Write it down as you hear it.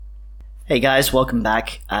Hey guys, welcome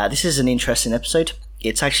back. This is an interesting episode.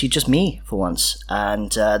 It's actually just me for once,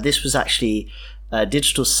 and this was actually a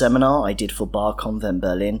digital seminar I did for Bar Convent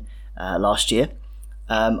Berlin last year.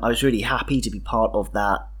 I was really happy to be part of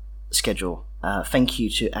that schedule. Thank you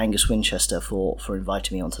to Angus Winchester for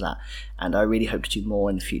inviting me onto that, and I really hope to do more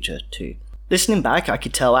in the future too. Listening back, I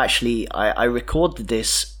could tell actually I recorded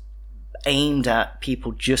this aimed at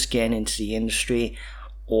people just getting into the industry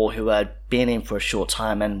or who had been in for a short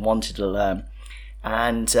time and wanted to learn.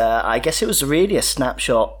 And I guess it was really a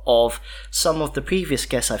snapshot of some of the previous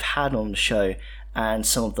guests I've had on the show and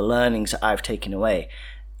some of the learnings that I've taken away.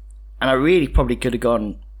 And I really probably could have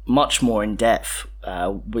gone much more in depth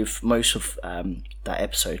with most of that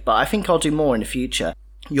episode, but I think I'll do more in the future.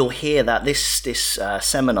 You'll hear that this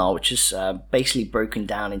seminar, which is basically broken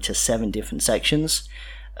down into 7 different sections,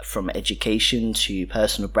 from education to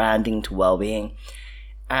personal branding to well-being.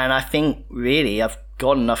 And I think really I've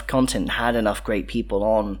got enough content, had enough great people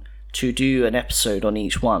on to do an episode on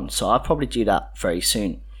each one. So I'll probably do that very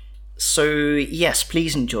soon. So yes,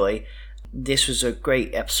 please enjoy. This was a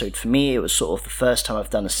great episode for me. It was sort of the first time I've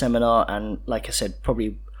done a seminar, and like I said,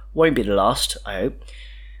 probably won't be the last, I hope.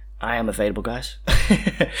 I am available, guys.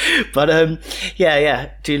 But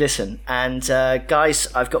yeah, do listen. And guys,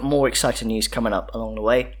 I've got more exciting news coming up along the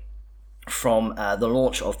way from the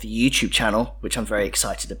launch of the YouTube channel, which I'm very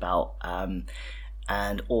excited about,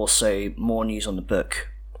 and also more news on the book,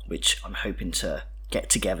 which I'm hoping to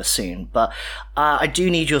get together soon. But I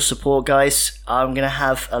do need your support, guys. I'm going to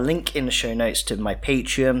have a link in the show notes to my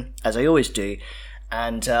Patreon, as I always do.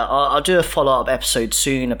 And I'll do a follow-up episode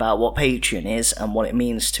soon about what Patreon is and what it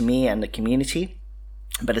means to me and the community.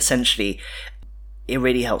 But essentially, it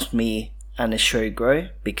really helps me and the show grow,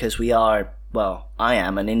 because I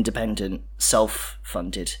am an independent,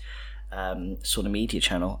 self-funded sort of media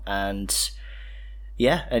channel. And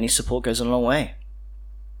yeah, any support goes a long way.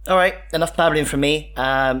 All right, enough babbling from me.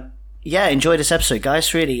 Enjoy this episode,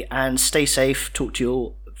 guys, really. And stay safe. Talk to you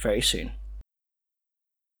all very soon.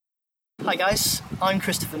 Hi guys, I'm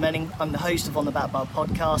Christopher Menning. I'm the host of On the Back Bar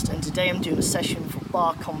podcast, and today I'm doing a session for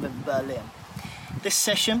Bar Convent Berlin. This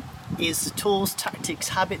session is the tools, tactics,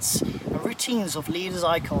 habits and routines of leaders,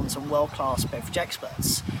 icons and world-class beverage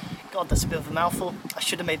experts. God, that's a bit of a mouthful. I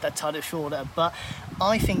should have made that title shorter, but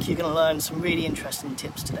I think you're going to learn some really interesting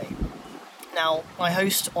tips today. Now, I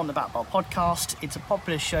host On the Back Bar podcast. It's a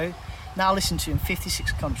popular show, now listened to in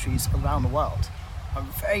 56 countries around the world. I'm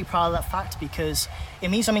very proud of that fact, because it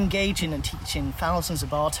means I'm engaging and teaching thousands of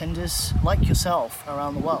bartenders like yourself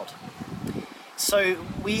around the world. So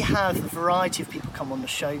we have a variety of people come on the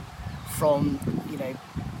show, from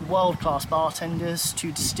world-class bartenders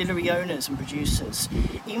to distillery owners and producers,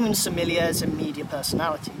 even sommeliers and media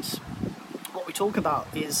personalities. What we talk about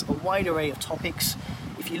is a wide array of topics.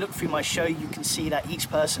 If you look through my show, you can see that each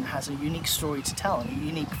person has a unique story to tell and a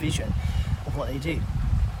unique vision of what they do.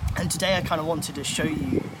 And today I kind of wanted to show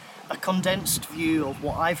you a condensed view of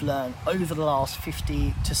what I've learned over the last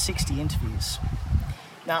 50 to 60 interviews.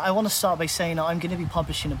 Now, I want to start by saying that I'm going to be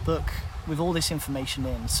publishing a book with all this information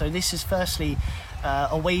in. So this is firstly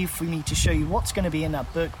a way for me to show you what's going to be in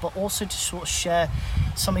that book, but also to sort of share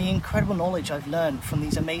some of the incredible knowledge I've learned from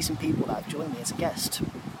these amazing people that have joined me as a guest.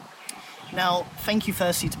 Now, thank you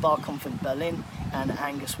firstly to Bar Convent Berlin and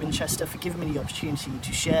Angus Winchester for giving me the opportunity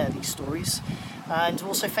to share these stories. And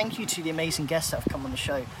also thank you to the amazing guests that have come on the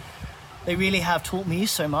show. They really have taught me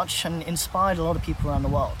so much and inspired a lot of people around the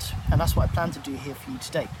world. And that's what I plan to do here for you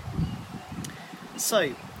today. So,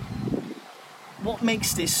 what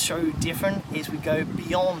makes this show different is we go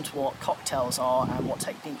beyond what cocktails are and what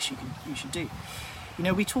techniques you should do.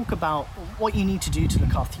 We talk about what you need to do to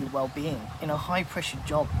look after your well-being in a high-pressure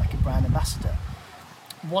job like a brand ambassador.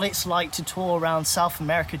 What it's like to tour around South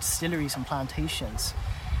America distilleries and plantations.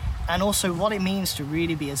 And also what it means to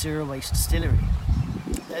really be a zero-waste distillery.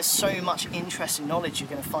 There's so much interesting knowledge you're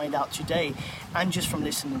going to find out today, and just from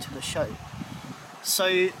listening to the show.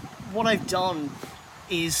 So what I've done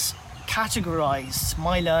is categorized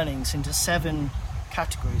my learnings into 7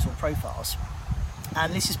 categories or profiles.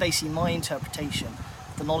 And this is basically my interpretation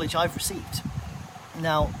of the knowledge I've received.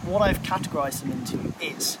 Now, what I've categorized them into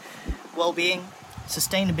is well-being,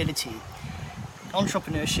 sustainability,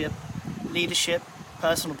 entrepreneurship, leadership,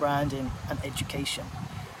 personal branding, and education.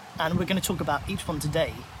 And we're going to talk about each one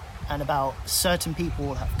today, and about certain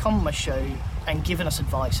people that have come on my show and given us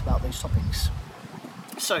advice about those topics.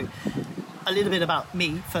 So, a little bit about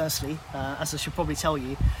me, firstly, as I should probably tell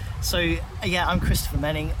you. So, yeah, I'm Christopher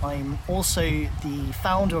Menning. I'm also the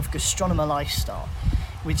founder of Gastronomer Lifestyle,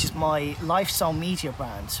 which is my lifestyle media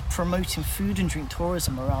brand promoting food and drink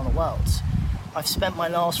tourism around the world. I've spent my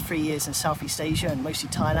last 3 years in Southeast Asia and mostly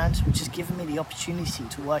Thailand, which has given me the opportunity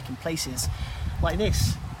to work in places like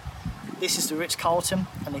this. This is the Ritz-Carlton,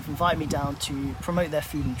 and they've invited me down to promote their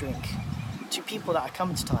food and drink to people that are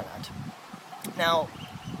coming to Thailand. Now,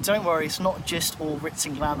 don't worry, it's not just all Ritz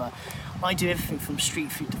and glamour. I do everything from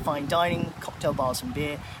street food to fine dining, cocktail bars and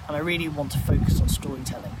beer, and I really want to focus on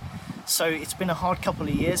storytelling. So it's been a hard couple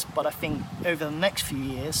of years, but I think over the next few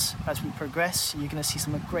years, as we progress, you're going to see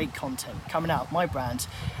some great content coming out of my brand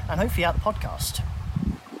and hopefully out the podcast.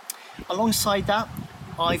 Alongside that,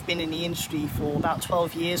 I've been in the industry for about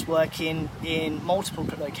 12 years, working in multiple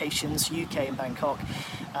locations, UK and Bangkok,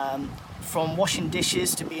 from washing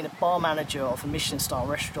dishes to being a bar manager of a Michelin-star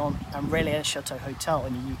restaurant and Relais Chateau Hotel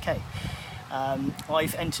in the UK.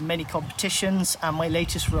 I've entered many competitions, and my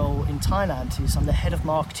latest role in Thailand is I'm the head of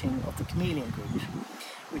marketing of the Chameleon Group,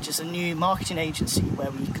 which is a new marketing agency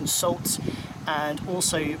where we consult and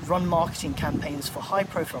also run marketing campaigns for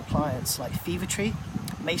high-profile clients like Fever Tree,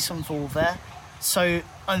 Maison Volver. So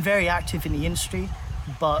I'm very active in the industry,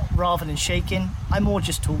 but rather than shaking, I more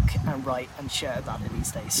just talk and write and share about it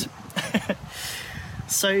these days.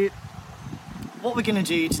 So what we're going to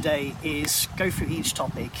do today is go through each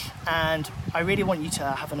topic, and I really want you to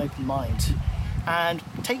have an open mind and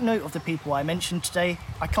take note of the people I mentioned today.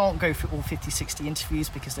 I can't go through all 50, 60 interviews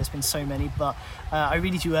because there's been so many, but I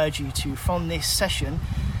really do urge you to, from this session,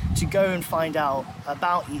 to go and find out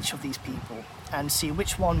about each of these people and see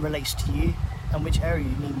which one relates to you and which area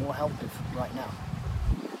you need more help with right now.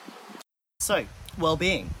 So,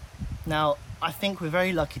 well-being. Now, I think we're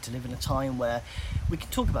very lucky to live in a time where we can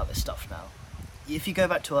talk about this stuff now. If you go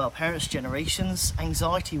back to our parents' generations,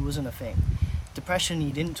 anxiety wasn't a thing. Depression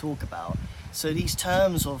you didn't talk about. So these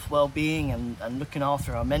terms of well-being and looking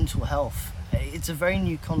after our mental health, it's a very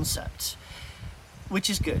new concept, which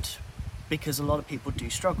is good because a lot of people do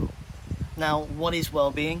struggle. Now, what is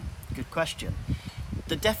well-being? Good question.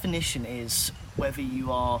 The definition is whether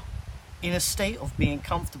you are in a state of being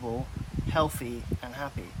comfortable, healthy and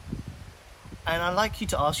happy. And I'd like you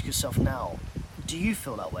to ask yourself now, do you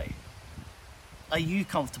feel that way? Are you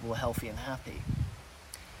comfortable, healthy and happy?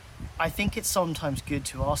 I think it's sometimes good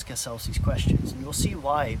to ask ourselves these questions, and you'll see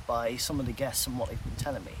why by some of the guests and what they've been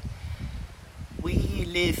telling me. We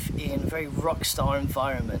live in a very rock star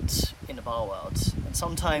environment in the bar world, and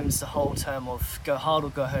sometimes the whole term of go hard or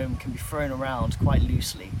go home can be thrown around quite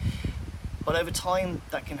loosely. But over time,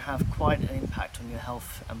 that can have quite an impact on your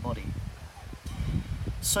health and body.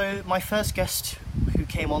 So my first guest who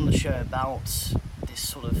came on the show about this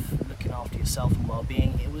sort of looking after yourself and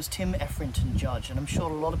well-being, it was Tim Etherington Judge, and I'm sure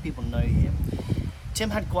a lot of people know him.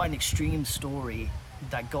 Tim had quite an extreme story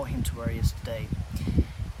that got him to where he is today.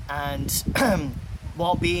 And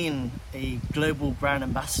while being a global brand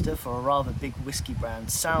ambassador for a rather big whiskey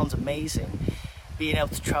brand sounds amazing, being able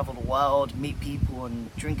to travel the world, meet people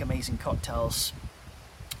and drink amazing cocktails,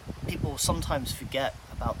 people sometimes forget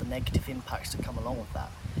about the negative impacts that come along with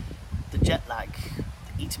that. The jet lag,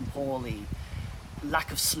 the eating poorly,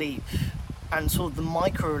 lack of sleep, and sort of the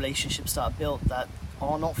micro relationships that are built that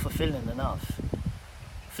are not fulfilling enough.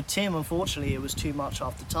 For Tim, unfortunately, it was too much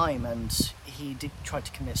after time, and he did try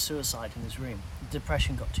to commit suicide in his room. The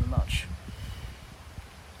depression got too much.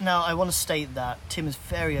 Now, I want to state that Tim is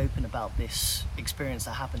very open about this experience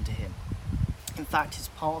that happened to him. In fact, it's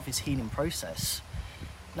part of his healing process.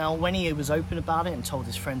 Now, when he was open about it and told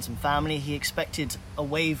his friends and family, he expected a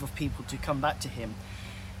wave of people to come back to him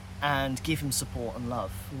and give him support and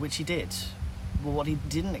love, which he did. But what he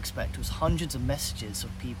didn't expect was hundreds of messages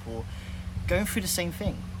of people going through the same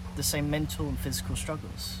thing, the same mental and physical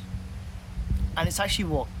struggles. And it's actually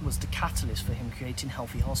what was the catalyst for him creating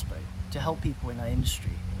Healthy Hospo, to help people in our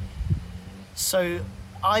industry. So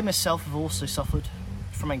I myself have also suffered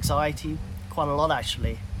from anxiety, quite a lot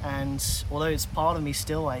actually, and although it's part of me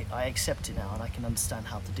still, I accept it now and I can understand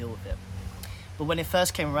how to deal with it. But when it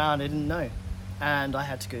first came around, I didn't know, and I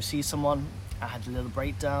had to go see someone. I had a little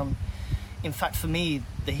breakdown. In fact, for me,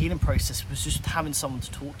 the healing process was just having someone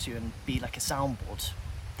to talk to and be like a soundboard.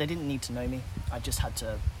 They didn't need to know me. I just had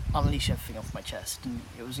to unleash everything off my chest, and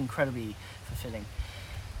it was incredibly fulfilling.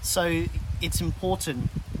 So it's important,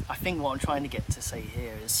 I think what I'm trying to get to say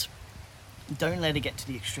here is, don't let it get to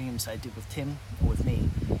the extremes that I did with Tim or with me.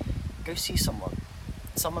 Go see someone.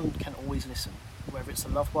 Someone can always listen, whether it's a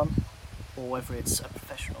loved one or whether it's a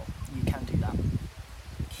professional. You can do that.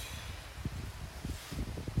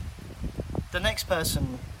 The next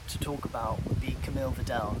person to talk about would be Camille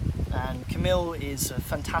Vidal, and Camille is a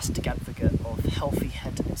fantastic advocate of healthy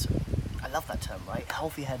hedonism. I love that term, right?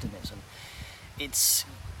 Healthy hedonism. It's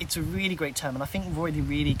a really great term, and I think Roy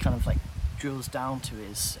really kind of like drills down to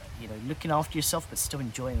is, looking after yourself but still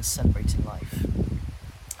enjoying and celebrating life.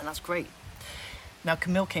 And that's great. Now,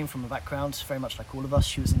 Camille came from a background very much like all of us.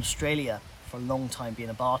 She was in Australia for a long time being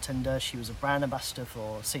a bartender. She was a brand ambassador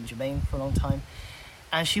for Saint Germain for a long time.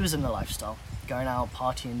 And she was in the lifestyle, going out,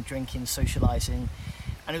 partying, drinking, socialising.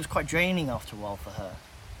 And it was quite draining after a while for her.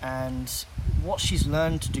 And what she's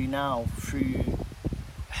learned to do now through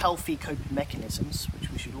healthy coping mechanisms,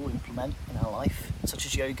 which we should all implement in our life, such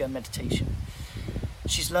as yoga and meditation,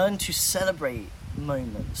 she's learned to celebrate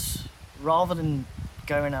moments rather than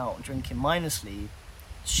going out drinking mindlessly.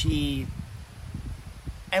 She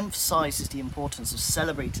emphasizes the importance of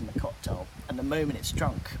celebrating the cocktail and the moment it's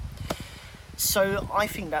drunk. So I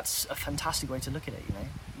think that's a fantastic way to look at it.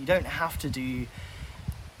 You don't have to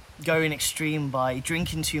go in extreme by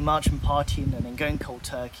drinking too much and partying and then going cold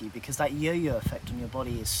turkey, because that yo-yo effect on your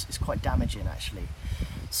body is quite damaging actually.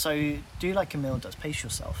 So do like Camille does, pace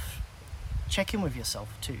yourself, check in with yourself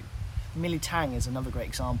too. Millie Tang is another great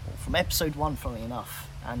example from episode 1, funnily enough,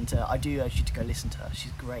 and I do urge you to go listen to her.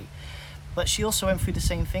 She's great. But she also went through the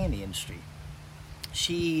same thing in the industry.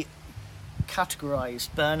 She categorized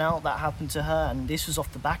burnout that happened to her, and this was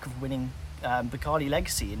off the back of winning Bacardi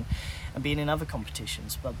Legacy and being in other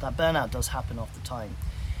competitions, but that burnout does happen off the time.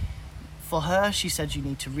 For her, she said you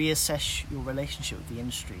need to reassess your relationship with the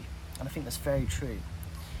industry, and I think that's very true.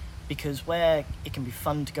 Because where it can be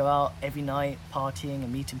fun to go out every night partying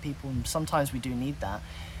and meeting people, and sometimes we do need that,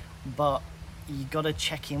 but you got to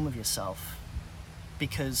check in with yourself.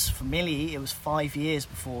 Because for Millie, it was 5 years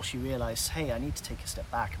before she realised, hey, I need to take a step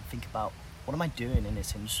back and think about, what am I doing in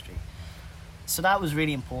this industry? So that was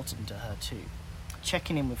really important to her too.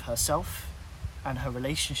 Checking in with herself and her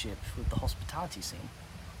relationship with the hospitality scene.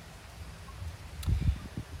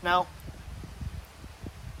 Now,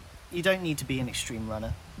 you don't need to be an extreme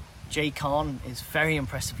runner. Jay Khan is very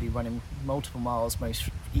impressively running multiple miles most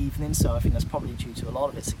evenings, so I think that's probably due to a lot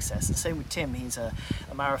of his success. And same with Tim, he's a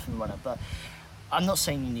marathon runner, but I'm not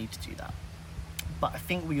saying you need to do that. But I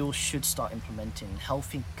think we all should start implementing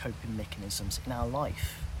healthy coping mechanisms in our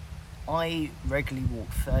life. I regularly walk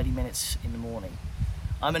 30 minutes in the morning.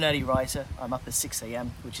 I'm an early riser. I'm up at 6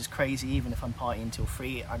 a.m, which is crazy. Even if I'm partying till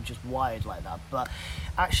 3, I'm just wired like that. But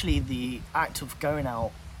actually the act of going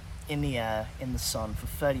out in the air, in the sun for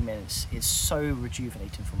 30 minutes is so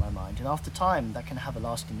rejuvenating for my mind. And after time, that can have a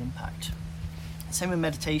lasting impact. Same with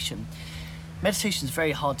meditation. Meditation is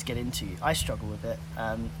very hard to get into. I struggle with it.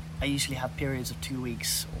 I usually have periods of 2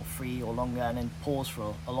 weeks or 3 or longer, and then pause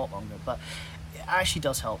for a lot longer. But it actually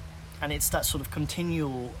does help. And it's that sort of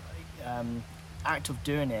continual act of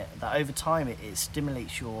doing it that over time it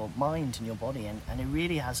stimulates your mind and your body, and it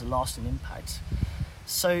really has a lasting impact.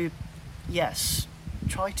 So yes,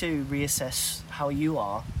 try to reassess how you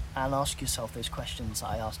are and ask yourself those questions that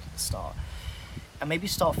I asked at the start, and maybe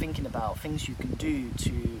start thinking about things you can do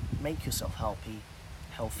to make yourself healthy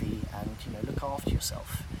and look after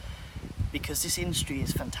yourself, because this industry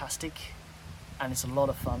is fantastic and it's a lot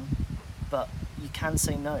of fun, but you can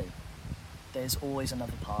say no. There's always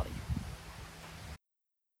another party.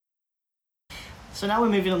 So now we're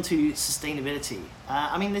moving on to sustainability.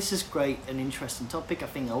 This is great, an interesting topic. I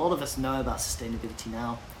think a lot of us know about sustainability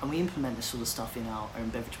now, and we implement this sort of stuff in our own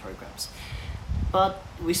beverage programs. But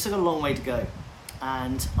we still got a long way to go.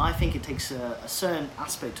 And I think it takes a certain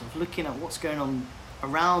aspect of looking at what's going on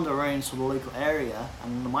around our own sort of local area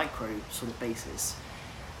and on a micro sort of basis.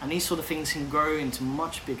 And these sort of things can grow into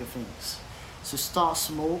much bigger things. So start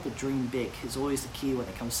small, but dream big is always the key when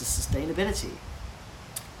it comes to sustainability.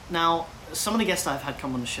 Now, some of the guests I've had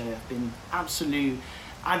come on the show have been absolute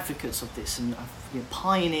advocates of this and have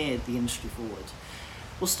pioneered the industry forward.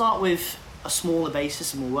 We'll start with a smaller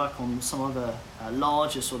basis and we'll work on some other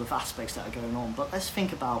larger sort of aspects that are going on. But let's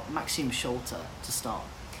think about Maxime Scholter to start.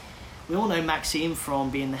 We all know Maxime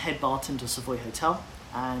from being the head bartender of Savoy Hotel,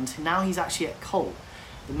 and now he's actually at Cole,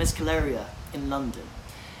 the Mescaleria in London.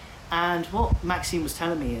 And what Maxime was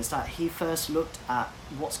telling me is that he first looked at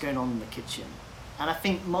what's going on in the kitchen. And I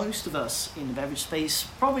think most of us in the beverage space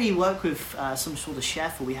probably work with some sort of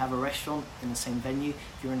chef, or we have a restaurant in the same venue.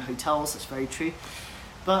 If you're in hotels, that's very true.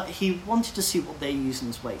 But he wanted to see what they're using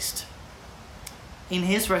as waste. In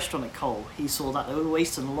his restaurant at Cole, he saw that they were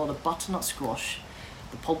wasting a lot of butternut squash,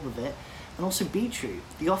 the pulp of it, and also beetroot,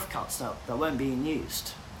 the offcuts that weren't being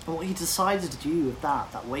used. And what he decided to do with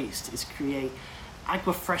that waste is create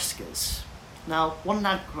agua frescas. Now, what an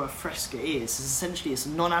agua fresca is essentially it's a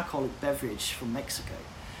non-alcoholic beverage from Mexico.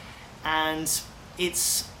 And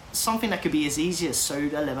it's something that could be as easy as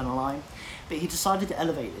soda, lemon and lime, but he decided to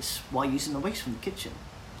elevate this while using the waste from the kitchen.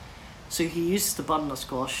 So he uses the butternut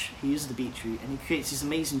squash, he uses the beetroot, and he creates these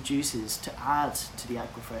amazing juices to add to the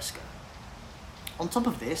acqua fresca. On top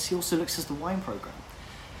of this, he also looks at the wine program.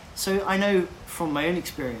 So I know from my own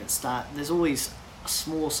experience that there's always a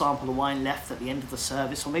small sample of wine left at the end of the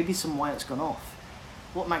service, or maybe some wine that's gone off.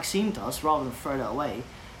 What Maxime does, rather than throw that away,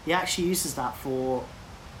 he actually uses that for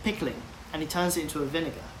pickling, and he turns it into a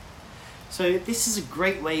vinegar. So this is a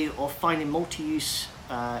great way of finding multi-use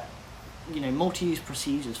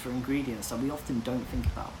procedures for ingredients that we often don't think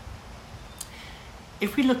about.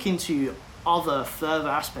 If we look into other further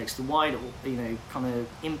aspects, the wider, kind of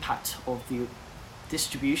impact of the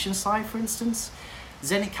distribution side, for instance,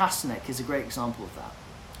 Zdeněk Kastanek is a great example of that.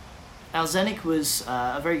 Now, Zdeněk was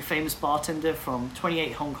a very famous bartender from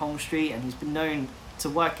 28 Hong Kong Street, and he's been known to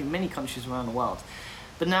work in many countries around the world.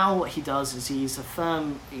 But now what he does is he's a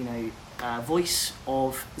firm, voice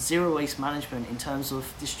of zero waste management in terms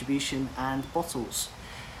of distribution and bottles.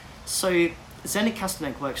 So Zdeněk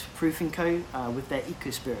Kastanek works for Proof & Co. With their Eco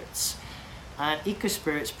Spirits. And Eco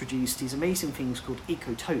Spirits produce these amazing things called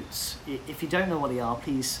Eco Totes. If you don't know what they are,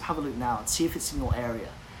 please have a look now and see if it's in your area.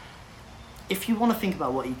 If you want to think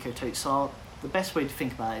about what Eco Totes are, the best way to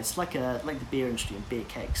think about it is like the beer industry and beer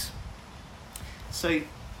kegs. So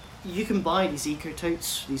you can buy these Eco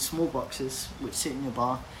Totes, these small boxes which sit in your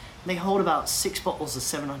bar. They hold about 6 bottles of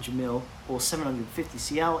 700ml or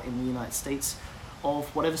 750cl in the United States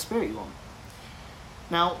of whatever spirit you want.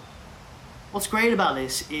 Now, what's great about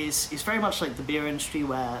this is it's very much like the beer industry,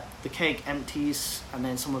 where the keg empties and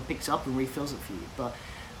then someone picks it up and refills it for you. But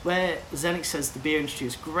where Zdeněk says the beer industry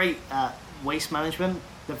is great at waste management,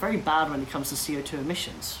 they're very bad when it comes to CO2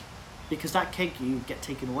 emissions, because that keg you get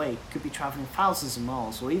taken away could be traveling thousands of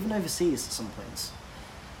miles or even overseas to some place.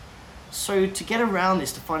 So to get around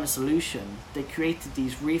this, to find a solution, they created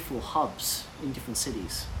these refill hubs in different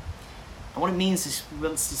cities. And what it means is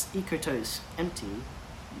once this Eco Tote is empty,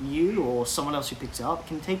 you or someone else who picks it up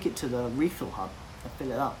can take it to the refill hub and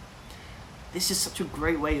fill it up. This is such a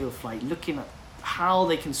great way of looking at how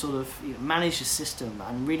they can sort of manage the system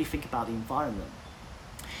and really think about the environment.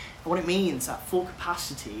 And what it means at full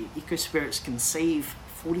capacity, Eco Spirits can save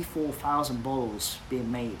 44,000 bottles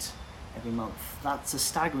being made every month. That's a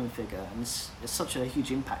staggering figure, and it's such a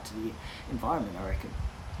huge impact to the environment, I reckon.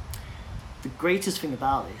 The greatest thing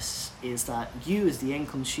about this is that you, as the end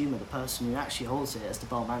consumer, the person who actually holds it as the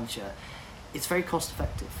bar manager, it's very cost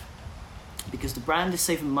effective, because the brand is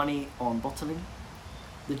saving money on bottling,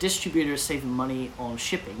 the distributor is saving money on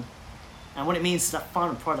shipping, and what it means is that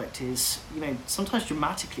final product is, sometimes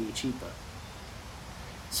dramatically cheaper.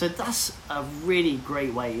 So that's a really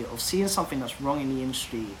great way of seeing something that's wrong in the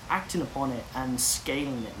industry, acting upon it and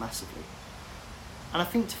scaling it massively. And I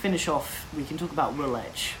think to finish off, we can talk about Will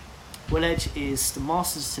Edge. Will Edge is the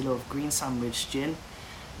master distiller of Green Sandwich Gin.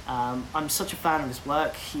 I'm such a fan of his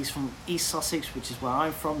work. He's from East Sussex, which is where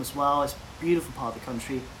I'm from as well. It's a beautiful part of the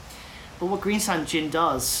country. But what Green Sand Gin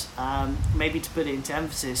does, maybe to put it into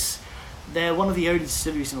emphasis, they're one of the only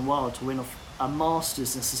distilleries in the world to win a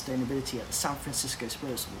Masters in Sustainability at the San Francisco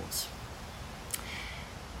Spirits Awards.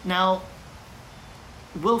 Now,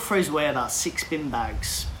 Will throws away about 6 bin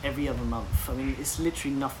bags every other month. I mean, it's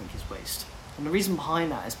literally nothing, his waste. And the reason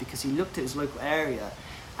behind that is because he looked at his local area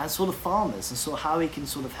and saw the farmers and saw how he can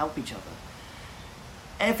sort of help each other.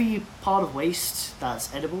 Every part of waste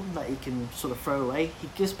that's edible, that he can sort of throw away, he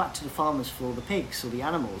gives back to the farmers for the pigs or the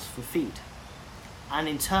animals for feed. And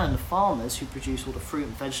in turn, the farmers who produce all the fruit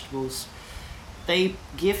and vegetables, they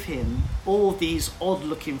give him all these odd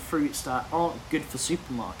looking fruits that aren't good for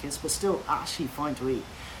supermarkets but still actually fine to eat,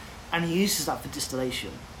 and he uses that for distillation.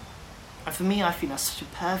 And for me, I think that's such a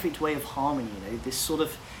perfect way of harmony, this sort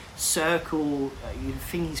of circle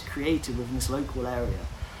thing he's created within this local area.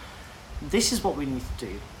 This is what we need to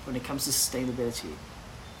do when it comes to sustainability.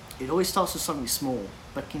 It always starts with something small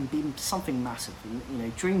but can be something massive.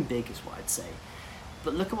 Dream big is what I'd say,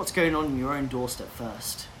 but look at what's going on in your own doorstep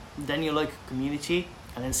first, then your local community,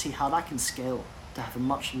 and then see how that can scale to have a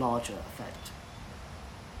much larger effect.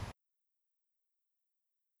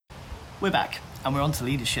 We're back, and we're on to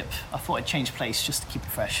leadership. I thought I'd change place just to keep it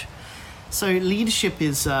fresh. So leadership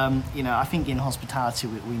is, I think in hospitality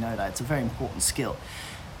we know that it's a very important skill.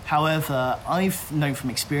 However, I've known from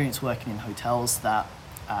experience working in hotels that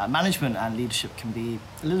management and leadership can be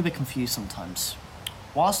a little bit confused sometimes.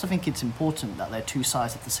 Whilst I think it's important that they're two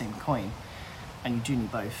sides of the same coin, and you do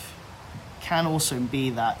need both, can also be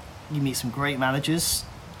that you meet some great managers,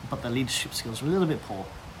 but their leadership skills are a little bit poor.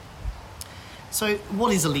 So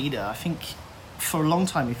what is a leader? I think for a long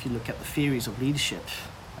time, if you look at the theories of leadership,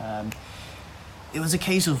 it was a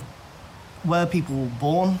case of were people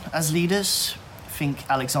born as leaders think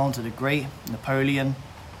Alexander the Great, Napoleon,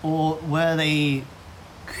 or were they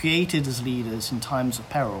created as leaders in times of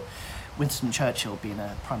peril? Winston Churchill being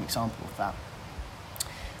a prime example of that.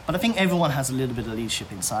 But I think everyone has a little bit of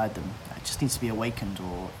leadership inside them. It just needs to be awakened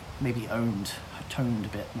or maybe toned a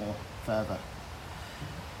bit more further.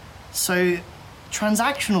 So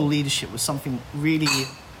transactional leadership was something really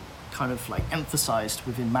kind of like emphasized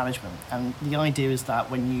within management. And the idea is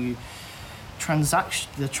that when you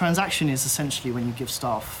the transaction is essentially when you give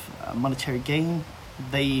staff monetary gain,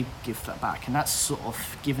 they give that back. And that's sort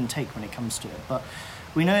of give and take when it comes to it. But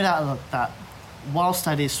we know that whilst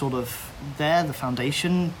that is sort of the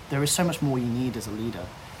foundation, there is so much more you need as a leader.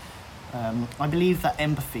 I believe that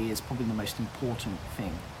empathy is probably the most important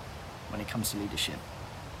thing when it comes to leadership.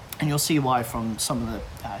 And you'll see why from some of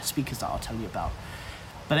the speakers that I'll tell you about.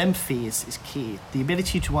 But empathy is key. The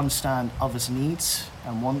ability to understand others' needs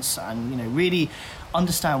and wants, and really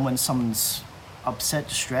understand when someone's upset,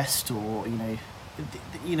 distressed, or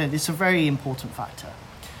it's a very important factor.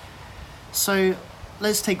 So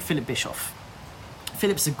let's take Philip Bischoff.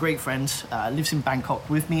 Philip's a great friend, lives in Bangkok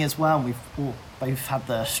with me as well. We've all both had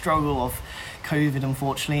the struggle of COVID,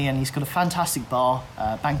 unfortunately, and he's got a fantastic bar,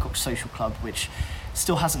 Bangkok Social Club, which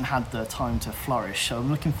still hasn't had the time to flourish. So I'm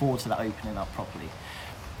looking forward to that opening up properly.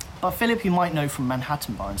 But Philip, you might know from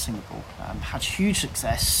Manhattan Bar in Singapore, had huge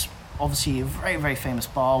success. Obviously, a very, very famous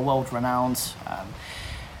bar, world-renowned.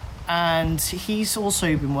 And he's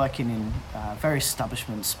also been working in various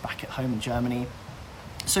establishments back at home in Germany.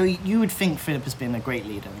 So you would think Philip has been a great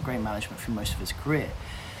leader and a great management through most of his career.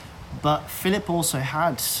 But Philip also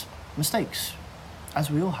had mistakes,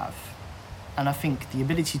 as we all have. And I think the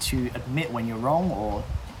ability to admit when you're wrong or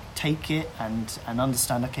take it and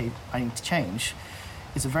understand, okay, I need to change,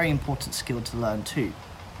 is a very important skill to learn too.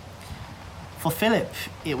 For Philip,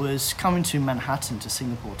 it was coming to Manhattan, to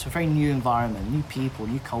Singapore, to a very new environment, new people,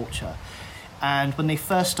 new culture. And when they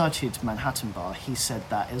first started Manhattan Bar, he said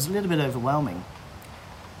that it was a little bit overwhelming.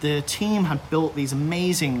 The team had built these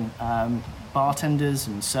amazing bartenders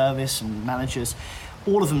and service and managers,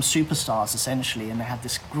 all of them superstars essentially, and they had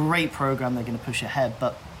this great program they're going to push ahead.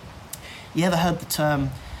 But you ever heard the term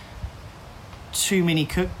too many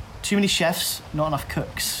chefs, not enough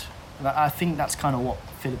cooks? I think that's kind of what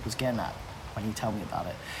Philip was getting at when he told me about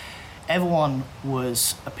it. Everyone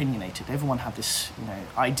was opinionated. Everyone had this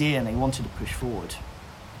idea and they wanted to push forward.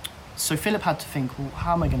 So Philip had to think, well,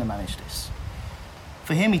 how am I going to manage this?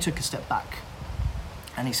 For him, he took a step back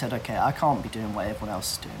and he said, okay, I can't be doing what everyone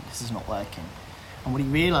else is doing. This is not working. And what he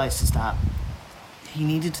realized is that he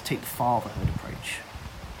needed to take the fatherhood approach.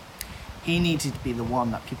 He needed to be the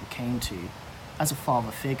one that people came to as a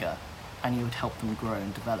father figure, and he would help them grow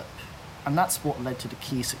and develop. And that's what led to the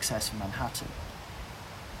key success in Manhattan.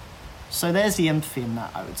 So there's the empathy in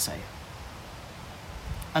that, I would say.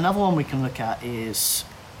 Another one we can look at is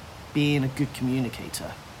being a good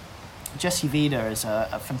communicator. Jesse Vida is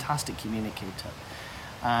a fantastic communicator.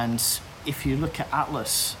 And if you look at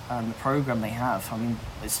Atlas and the program they have, I mean,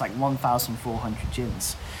 it's like 1,400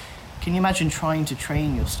 gins. Can you imagine trying to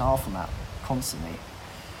train your staff on that constantly?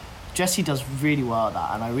 Jesse does really well at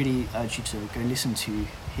that, and I really urge you to go listen to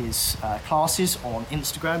his classes on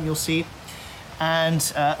Instagram, you'll see.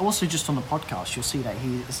 And also just on the podcast, you'll see that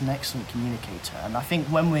he is an excellent communicator. And I think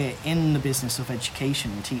when we're in the business of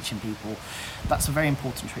education and teaching people, that's a very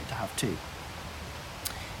important trait to have too.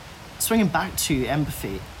 Swinging back to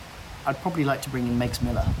empathy, I'd probably like to bring in Megs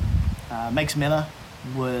Miller. Megs Miller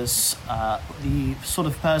was the sort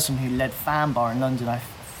of person who led Fan Bar in London.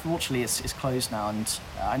 Fortunately, it's closed now, and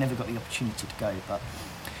I never got the opportunity to go. But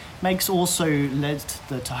Megs also led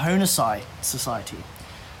the Tahona Society.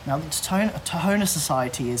 Now, the Tahona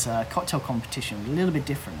Society is a cocktail competition, a little bit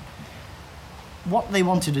different. What they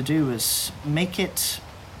wanted to do was make it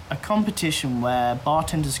a competition where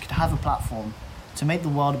bartenders could have a platform to make the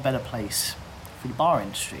world a better place for the bar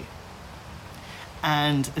industry.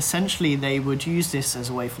 And essentially, they would use this as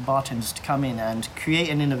a way for bartenders to come in and create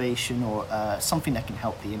an innovation or something that can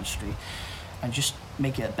help the industry and just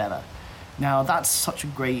make it better. Now, that's such a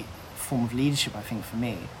great form of leadership, I think, for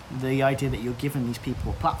me. The idea that you're giving these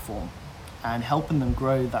people a platform and helping them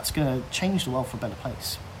grow, that's going to change the world for a better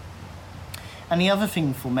place. And the other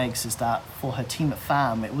thing for Megs is that for her team at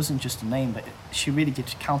FAM, it wasn't just a name, but she really did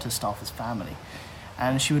count her staff as family.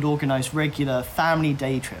 And she would organise regular family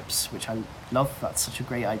day trips, which I love. That's such a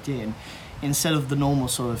great idea. And instead of the normal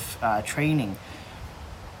sort of training,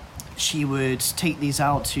 she would take these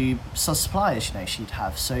out to some suppliers, she'd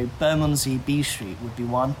have. So Bermondsey B Street would be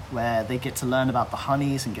one where they get to learn about the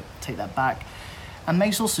honeys and take that back. And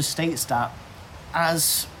Megs also states that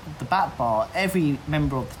as the bat bar, every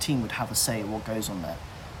member of the team would have a say in what goes on there,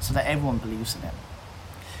 so that everyone believes in it.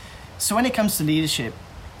 So when it comes to leadership,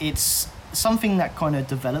 it's something that kind of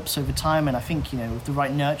develops over time, and I think, with the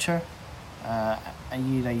right nurture,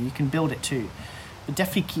 and you can build it too. But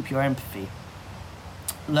definitely keep your empathy.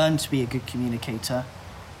 Learn to be a good communicator,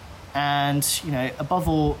 and above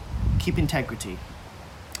all, keep integrity.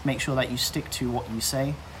 Make sure that you stick to what you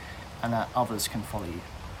say, and that others can follow you.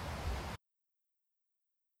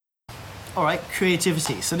 All right,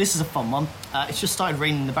 creativity. So this is a fun one. It's just started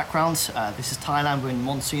raining in the background. This is Thailand, we're in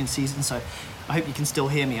monsoon season, so I hope you can still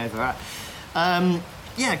hear me over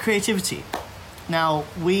that. Creativity. Now,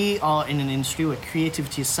 we are in an industry where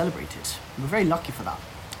creativity is celebrated. We're very lucky for that.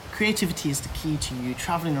 Creativity is the key to you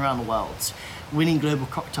traveling around the world, winning global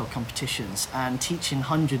cocktail competitions, and teaching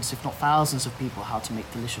hundreds, if not thousands, of people how to make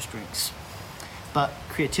delicious drinks. But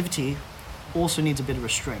creativity also needs a bit of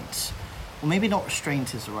restraint. Or maybe not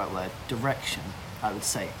restraint is the right word, direction, I would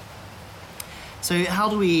say. So how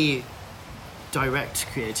do we direct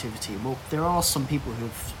creativity? Well, there are some people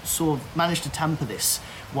who've sort of managed to temper this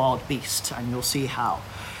wild beast, and you'll see how.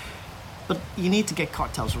 But you need to get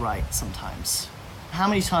cocktails right sometimes. How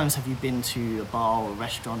many times have you been to a bar or a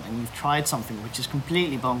restaurant and you've tried something which is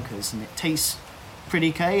completely bonkers and it tastes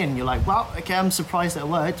pretty okay, and you're like, well, okay, I'm surprised that it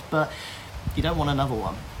worked, but you don't want another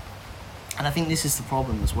one. And I think this is the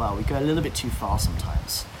problem as well. We go a little bit too far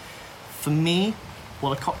sometimes. For me,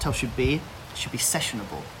 what a cocktail should be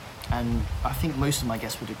sessionable. And I think most of my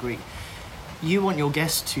guests would agree. You want your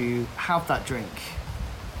guests to have that drink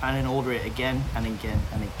and then order it again and again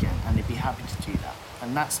and again, and they'd be happy to do that.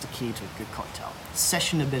 And that's the key to a good cocktail.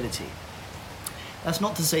 Sessionability. That's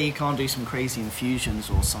not to say you can't do some crazy infusions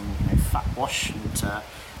or some fat wash and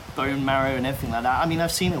bone marrow and everything like that. I mean,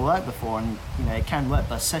 I've seen it work before, and it can work,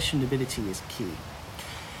 but sessionability is key.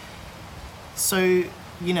 So,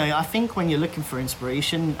 I think when you're looking for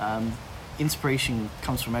inspiration, inspiration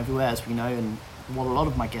comes from everywhere, as we know, and what a lot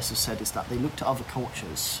of my guests have said is that they look to other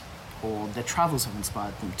cultures, or their travels have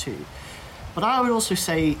inspired them too. But I would also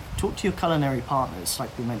say, talk to your culinary partners,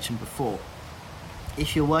 like we mentioned before.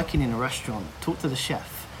 If you're working in a restaurant, talk to the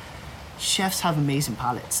chef. Chefs have amazing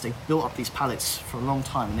palates. They've built up these palates for a long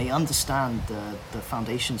time, and they understand the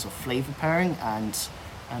foundations of flavor pairing and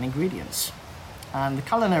ingredients. And the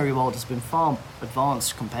culinary world has been far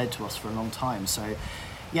advanced compared to us for a long time. So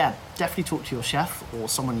yeah, definitely talk to your chef or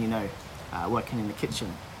someone working in the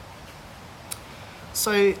kitchen.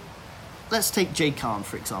 So let's take Jay Khan,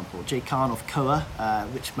 for example. Jay Khan of Koa,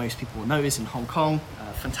 which most people will know is in Hong Kong,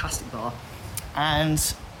 a fantastic bar. And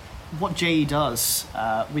what Jay does,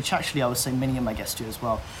 which actually I would say many of my guests do as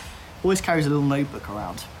well, always carries a little notebook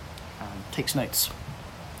around and takes notes.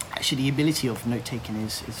 Actually, the ability of note-taking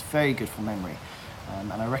is very good for memory,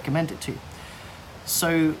 and I recommend it too.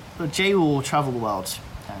 So Jay will travel the world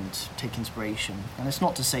and take inspiration. And it's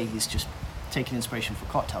not to say he's just taking inspiration for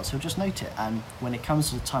cocktails, he'll just note it. And when it comes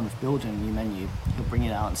to the time of building a new menu, he'll bring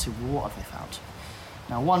it out and say, well, what have they found?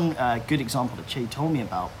 Now, one good example that Jay told me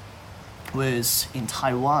about was in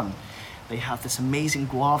Taiwan. They have this amazing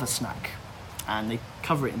guava snack, and they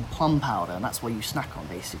cover it in plum powder, and that's what you snack on,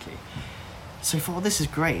 basically. So he thought, well, this is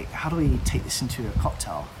great. How do we take this into a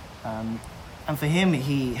cocktail? And for him,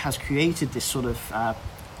 he has created this sort of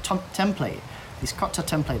template, this cocktail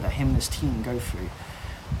template that him and his team go through.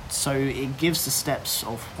 So it gives the steps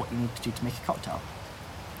of what you need to do to make a cocktail.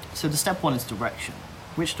 So the step one is direction.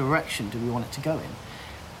 Which direction do we want it to go in?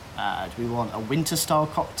 Do we want a winter-style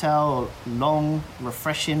cocktail, long,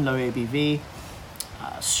 refreshing, low ABV,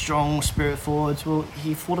 strong, spirit-forward? Well,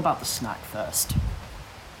 he thought about the snack first.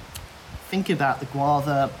 Think about the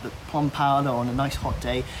guava, the plum powder on a nice hot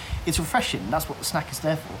day. It's refreshing, that's what the snack is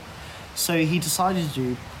there for. So he decided to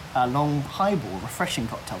do a long highball, refreshing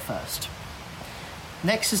cocktail first.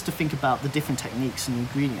 Next is to think about the different techniques and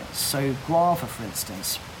ingredients. So guava, for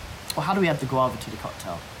instance. Well, how do we add the guava to the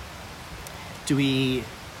cocktail? Do we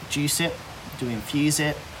juice it? Do we infuse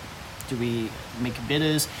it? Do we make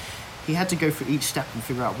bitters? He had to go through each step and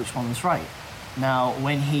figure out which one was right. Now,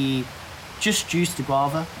 when he just juiced the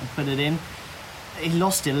guava and put it in, he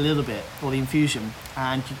lost it a little bit, or the infusion,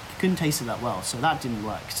 and you couldn't taste it that well, so that didn't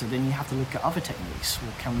work. So then you have to look at other techniques.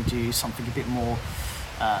 Well, can we do something a bit more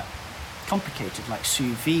complicated, like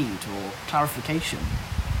sous vide or clarification?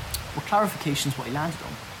 Well, clarification is what he landed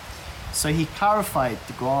on. So he clarified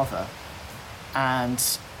the guava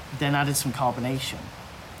and then added some carbonation.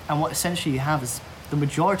 And what essentially you have is the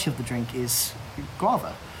majority of the drink is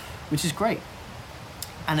guava, which is great.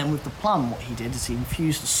 And then with the plum, what he did is he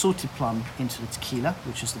infused the salted plum into the tequila,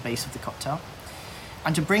 which is the base of the cocktail.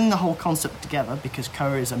 And to bring the whole concept together, because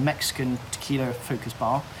Koa is a Mexican tequila-focused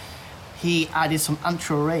bar, he added some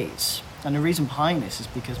ancho reyes. And the reason behind this is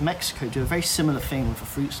because Mexico do a very similar thing with a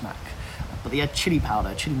fruit snack, but they add chili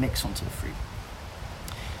powder, chili mix onto the fruit.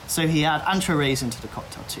 So he had ancho reyes into the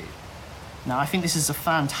cocktail too. Now I think this is a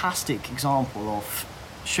fantastic example of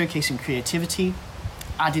showcasing creativity,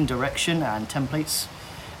 adding direction and templates,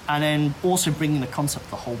 and then also bringing the concept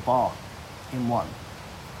of the whole bar in one.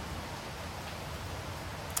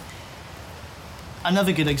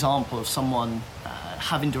 Another good example of someone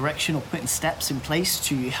having direction or putting steps in place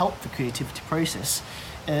to help the creativity process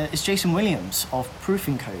is Jason Williams of Proof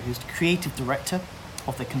 & Co, who's the creative director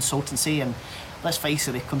of the consultancy. And let's face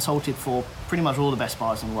it, they've consulted for pretty much all the best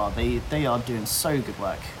bars in the world. They are doing so good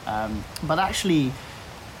work. But actually,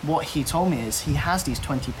 what he told me is he has these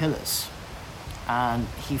 20 pillars, and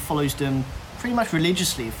he follows them pretty much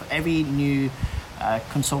religiously for every new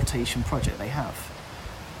consultation project they have.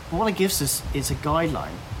 But what it gives us is a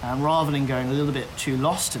guideline, and rather than going a little bit too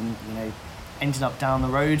lost and ending up down the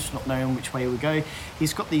road, not knowing which way we go,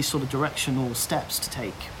 he's got these sort of directional steps to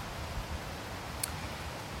take.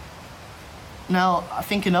 Now, I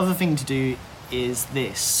think another thing to do is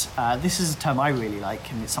this. This is a term I really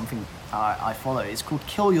like, and it's something I follow. It's called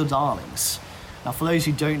kill your darlings. Now, for those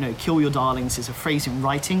who don't know, kill your darlings is a phrase in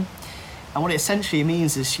writing, and what it essentially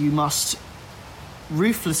means is you must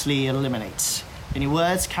ruthlessly eliminate any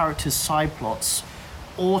words, characters, side plots,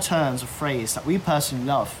 or turns of phrase that we personally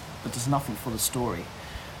love, but does nothing for the story.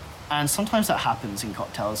 And sometimes that happens in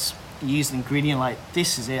cocktails. You use an ingredient like,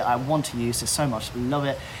 this is it, I want to use this so much, love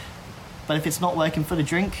it. But if it's not working for the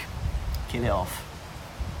drink, kill it off.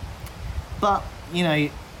 But,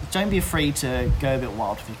 don't be afraid to go a bit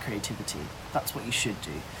wild with your creativity. That's what you should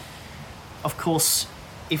do. Of course,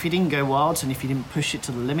 if you didn't go wild and if you didn't push it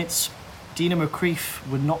to the limits, Dina McCreef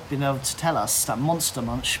would not be able to tell us that Monster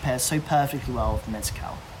Munch pairs so perfectly well with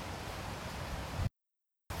Mezcal.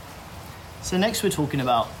 So next we're talking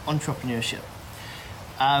about entrepreneurship.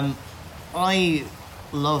 I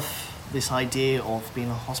love this idea of being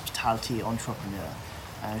a hospitality entrepreneur.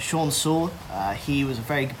 Sean Saw, he was a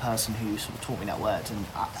very good person who sort of taught me that word, and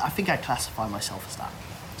I think I classify myself as that.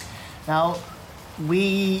 Now,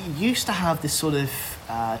 we used to have this sort of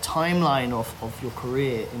timeline of your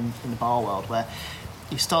career in the bar world, where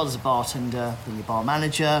you start as a bartender, then you're bar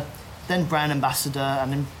manager, then brand ambassador,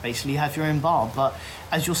 and then basically you have your own bar. But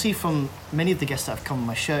as you'll see from many of the guests that have come on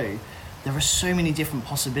my show, there are so many different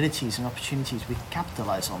possibilities and opportunities we can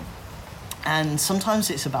capitalize on. And sometimes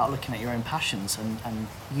it's about looking at your own passions and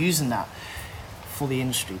using that for the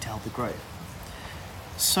industry to help it grow.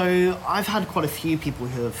 So I've had quite a few people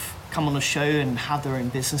who have come on the show and have their own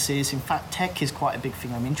businesses. In fact, tech is quite a big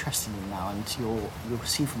thing I'm interested in now, and you'll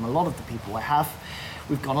see from a lot of the people I have.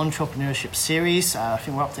 We've got an entrepreneurship series. I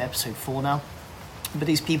think we're up to episode 4 now. But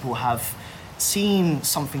these people have seen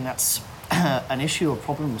something that's an issue or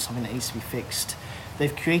problem or something that needs to be fixed.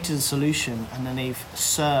 They've created a solution and then they've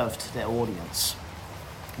served their audience.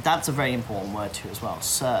 That's a very important word too as well,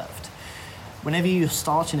 served. Whenever you're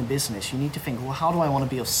starting a business, you need to think, well, how do I want to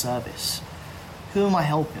be of service? Who am I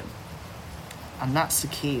helping? And that's the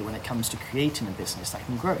key when it comes to creating a business that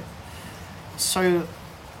can grow. So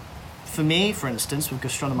for me, for instance, with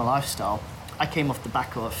Gastronomy Lifestyle, I came off the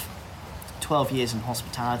back of 12 years in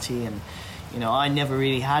hospitality, and I never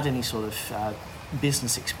really had any sort of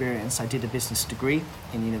business experience. I did a business degree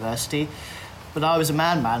in university, but I was a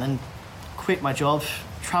madman and quit my job,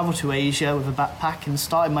 traveled to Asia with a backpack and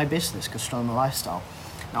started my business, Gastronomy Lifestyle.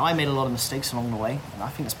 Now, I made a lot of mistakes along the way, and I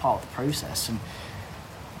think that's part of the process. And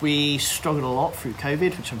we struggled a lot through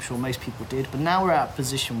COVID, which I'm sure most people did, but now we're at a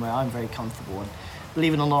position where I'm very comfortable, and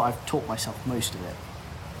believe it or not, I've taught myself most of it.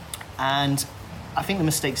 And I think the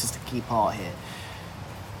mistakes is the key part here.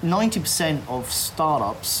 90% of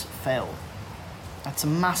startups fail. That's a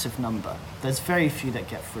massive number. There's very few that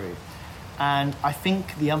get through. And I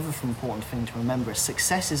think the other important thing to remember is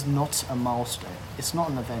success is not a milestone. It's not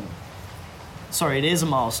an event. Sorry, it is a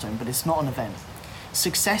milestone, but it's not an event.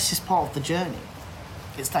 Success is part of the journey.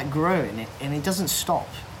 It's that growing, and it doesn't stop.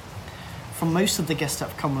 From most of the guests that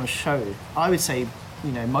have come on the show, I would say,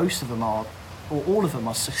 most of them are, or all of them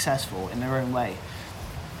are successful in their own way.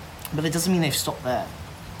 But it doesn't mean they've stopped there.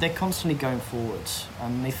 They're constantly going forward,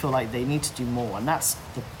 and they feel like they need to do more, and that's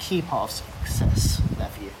the key part of success, in their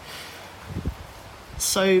view.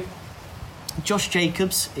 So, Josh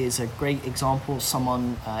Jacobs is a great example of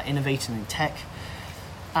someone innovating in tech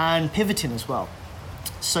and pivoting as well.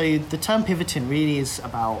 So the term pivoting really is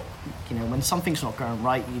about, when something's not going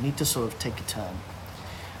right, you need to sort of take a turn.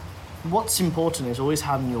 what's important is always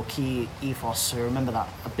having your key ethos. So remember that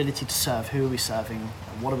ability to serve. Who are we serving?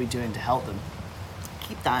 And what are we doing to help them?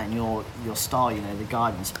 Keep that in your style, the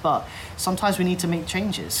guidance. But sometimes we need to make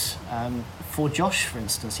changes. For Josh, for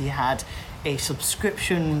instance, he had a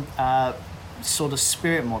subscription sort of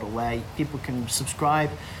spirit model where people can subscribe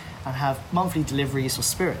and have monthly deliveries of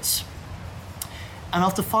spirits. And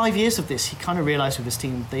after 5 years of this, he kind of realized with his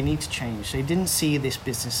team they need to change. They didn't see this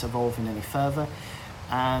business evolving any further,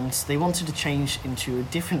 and they wanted to change into a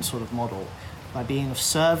different sort of model by being of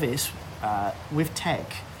service with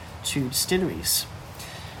tech to distilleries.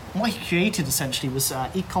 What he created essentially was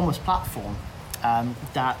an e-commerce platform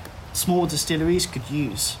that small distilleries could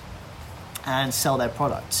use and sell their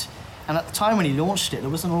products. And at the time when he launched it, there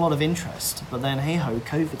wasn't a lot of interest. But then, hey-ho,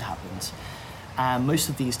 COVID happened. And most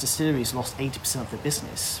of these distilleries lost 80% of their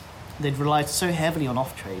business. They'd relied so heavily on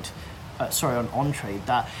on-trade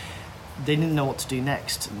that they didn't know what to do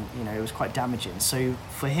next. And, it was quite damaging. So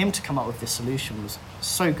for him to come up with this solution was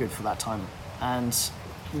so good for that time. And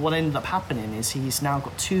what ended up happening is he's now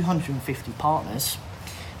got 250 partners,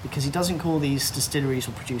 because he doesn't call these distilleries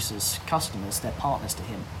or producers customers, they're partners to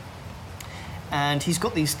him. And he's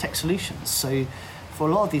got these tech solutions. So for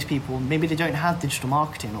a lot of these people, maybe they don't have digital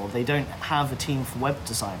marketing or they don't have a team for web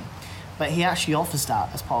design, but he actually offers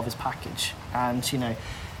that as part of his package. And,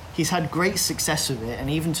 he's had great success with it, and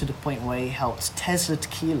even to the point where he helped Tesla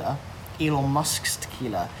Tequila, Elon Musk's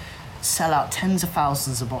tequila, sell out tens of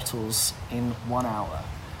thousands of bottles in 1 hour.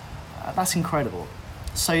 That's incredible.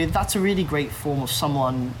 So that's a really great form of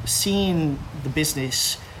someone seeing the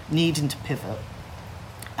business needing to pivot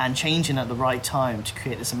and changing at the right time to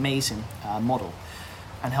create this amazing model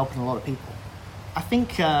and helping a lot of people. I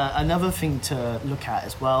think another thing to look at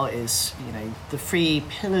as well is, the 3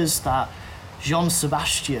 pillars that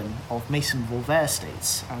Jean-Sébastien of Maison Vauvert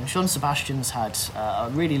states. And Jean-Sébastien's had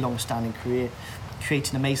a really long-standing career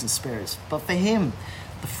creating amazing spirits. But for him,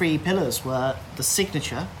 the 3 pillars were the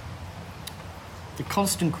signature, the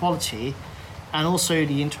constant quality, and also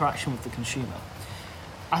the interaction with the consumer.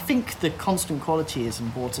 I think the constant quality is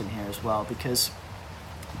important here as well, because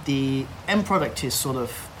the end product is sort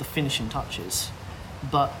of the finishing touches,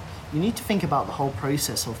 but you need to think about the whole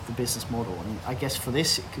process of the business model. And I guess for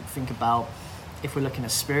this, it could think about, if we're looking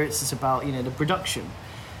at spirits, it's about, the production,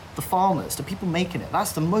 the farmers, the people making it.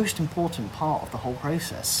 That's the most important part of the whole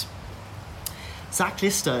process. Zach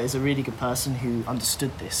Lister is a really good person who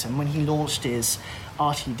understood this, and when he launched his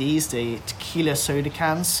RTDs, the tequila soda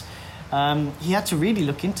cans, he had to really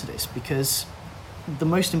look into this, because the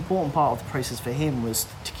most important part of the process for him was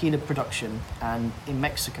tequila production, and in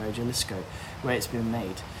Mexico, Jalisco, where it's been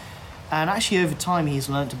made. And actually over time he's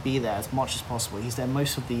learned to be there as much as possible. He's there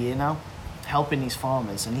most of the year now, helping these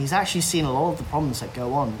farmers, and he's actually seen a lot of the problems that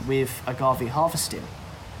go on with agave harvesting.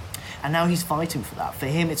 And now he's fighting for that. For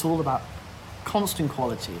him, it's all about constant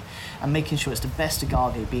quality and making sure it's the best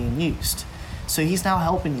agave being used. So he's now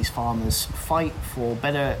helping these farmers fight for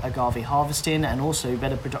better agave harvesting and also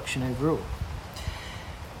better production overall.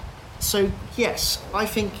 So yes, I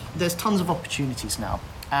think there's tons of opportunities now,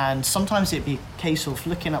 and sometimes it'd be a case of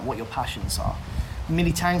looking at what your passions are.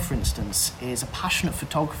 Millie Tang, for instance, is a passionate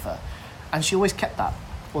photographer, and she always kept that.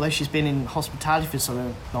 Although she's been in hospitality for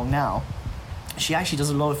so long now, she actually does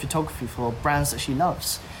a lot of photography for brands that she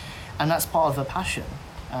loves, and that's part of her passion.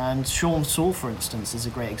 And Sean Saul, for instance, is a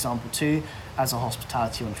great example too, as a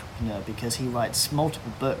hospitality entrepreneur, because he writes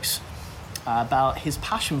multiple books about his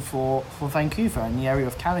passion for Vancouver and the area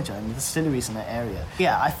of Canada and the distilleries in that area.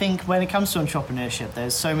 Yeah, I think when it comes to entrepreneurship,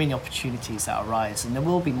 there's so many opportunities that arise, and there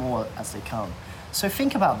will be more as they come. So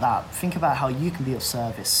think about that. Think about how you can be of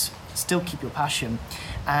service, still keep your passion,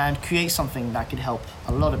 and create something that could help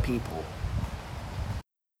a lot of people.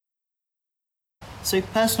 So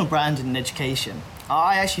personal branding and education.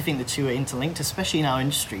 I actually think the two are interlinked, especially in our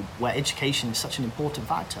industry where education is such an important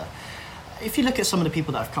factor. If you look at some of the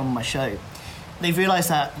people that have come on my show, they've realized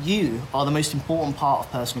that you are the most important part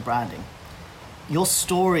of personal branding. Your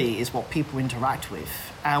story is what people interact with.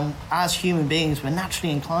 And as human beings, we're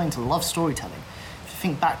naturally inclined to love storytelling. If you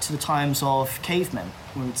think back to the times of cavemen,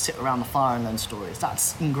 when we'd sit around the fire and learn stories,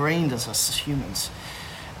 that's ingrained as us as humans.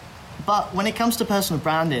 But when it comes to personal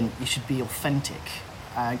branding, you should be authentic.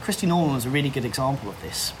 Christy Norman was a really good example of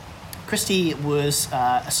this. Christy was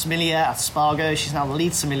a sommelier at Spargo. She's now the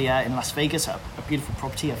lead sommelier in Las Vegas at a beautiful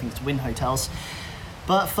property. I think it's Wynn Hotels.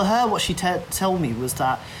 But for her, what she told me was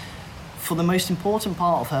that for the most important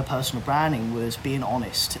part of her personal branding was being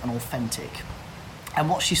honest and authentic. And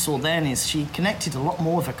what she saw then is she connected a lot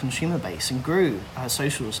more with her consumer base and grew her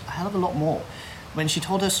socials a hell of a lot more when she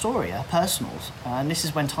told her story, her personals. And this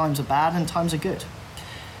is when times are bad and times are good.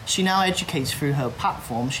 She now educates through her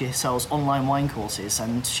platform. She sells online wine courses,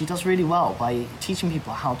 and she does really well by teaching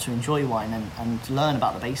people how to enjoy wine and learn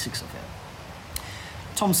about the basics of it.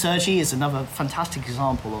 Tom Sergi is another fantastic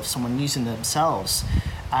example of someone using themselves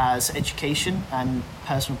as education and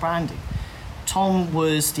personal branding. Tom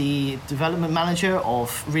was the development manager of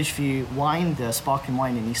Ridgeview Wine, the sparkling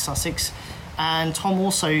wine in East Sussex, and Tom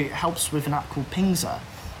also helps with an app called Pingza.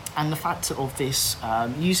 And the fact of this,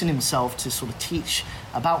 using himself to sort of teach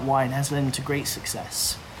about wine, has led him to great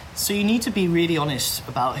success. So you need to be really honest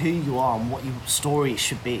about who you are and what your story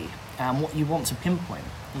should be and what you want to pinpoint.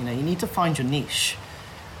 You need to find your niche.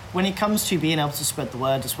 When it comes to being able to spread the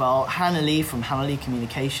word as well, Hannah Lee from Hannah Lee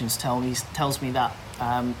Communications tells me that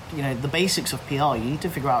the basics of PR, you need to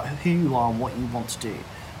figure out who you are and what you want to do.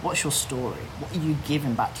 What's your story? What are you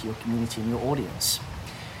giving back to your community and your audience?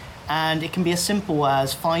 And it can be as simple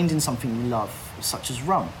as finding something you love, such as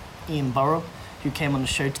rum. Ian Burrow, who came on the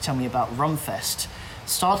show to tell me about Rumfest,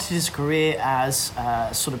 started his career as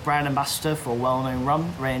a sort of brand ambassador for a well-known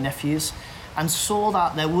rum, Wray & Nephews, and saw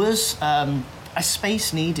that there was a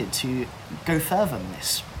space needed to go further than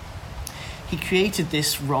this. He created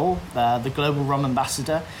this role, the Global Rum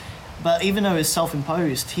Ambassador, but even though it's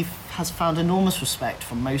self-imposed, he has found enormous respect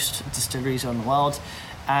from most distilleries around the world,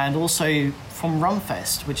 and also from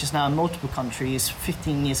Rumfest, which is now in multiple countries,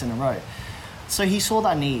 15 years in a row. So he saw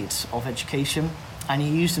that need of education, and he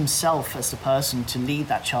used himself as the person to lead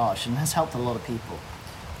that charge, and has helped a lot of people.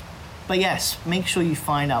 But yes, make sure you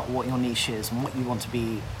find out what your niche is and what you want to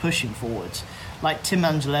be pushing forward. Like Tim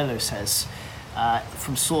Angelello says,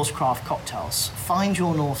 from Source Craft Cocktails, find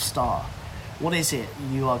your North Star. What is it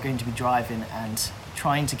you are going to be driving and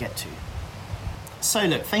trying to get to? So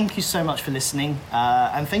look, thank you so much for listening,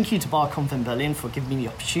 and thank you to Bar Convent Berlin for giving me the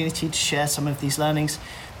opportunity to share some of these learnings.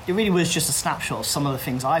 It really was just a snapshot of some of the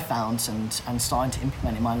things I found and starting to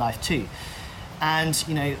implement in my life too. And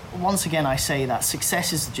once again, I say that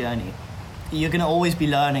success is the journey. You're going to always be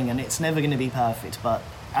learning, and it's never going to be perfect. But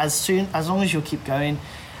as long as you keep going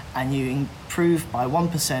and you improve by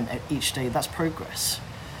 1% each day, that's progress.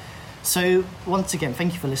 So once again,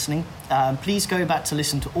 thank you for listening. Please go back to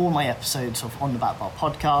listen to all my episodes of On the Back Bar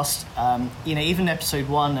podcast. Even episode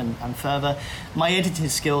 1 and further, my editing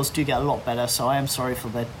skills do get a lot better, so I am sorry for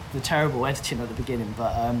the terrible editing at the beginning,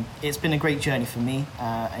 but it's been a great journey for me,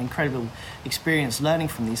 incredible experience learning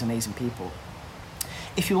from these amazing people.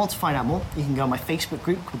 If you want to find out more, you can go on my Facebook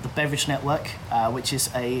group called The Beverage Network, which is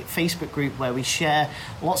a Facebook group where we share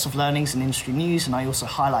lots of learnings and industry news, and I also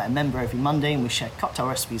highlight a member every Monday, and we share cocktail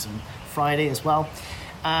recipes on Friday as well.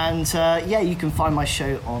 And you can find my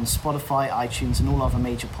show on Spotify, iTunes, and all other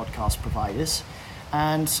major podcast providers.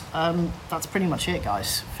 And that's pretty much it,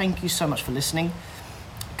 guys. Thank you so much for listening.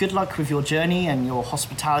 Good luck with your journey and your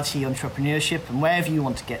hospitality, entrepreneurship, and wherever you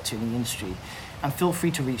want to get to in the industry. And feel free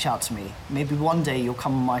to reach out to me. Maybe one day you'll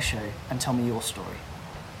come on my show and tell me your story.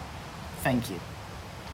 Thank you.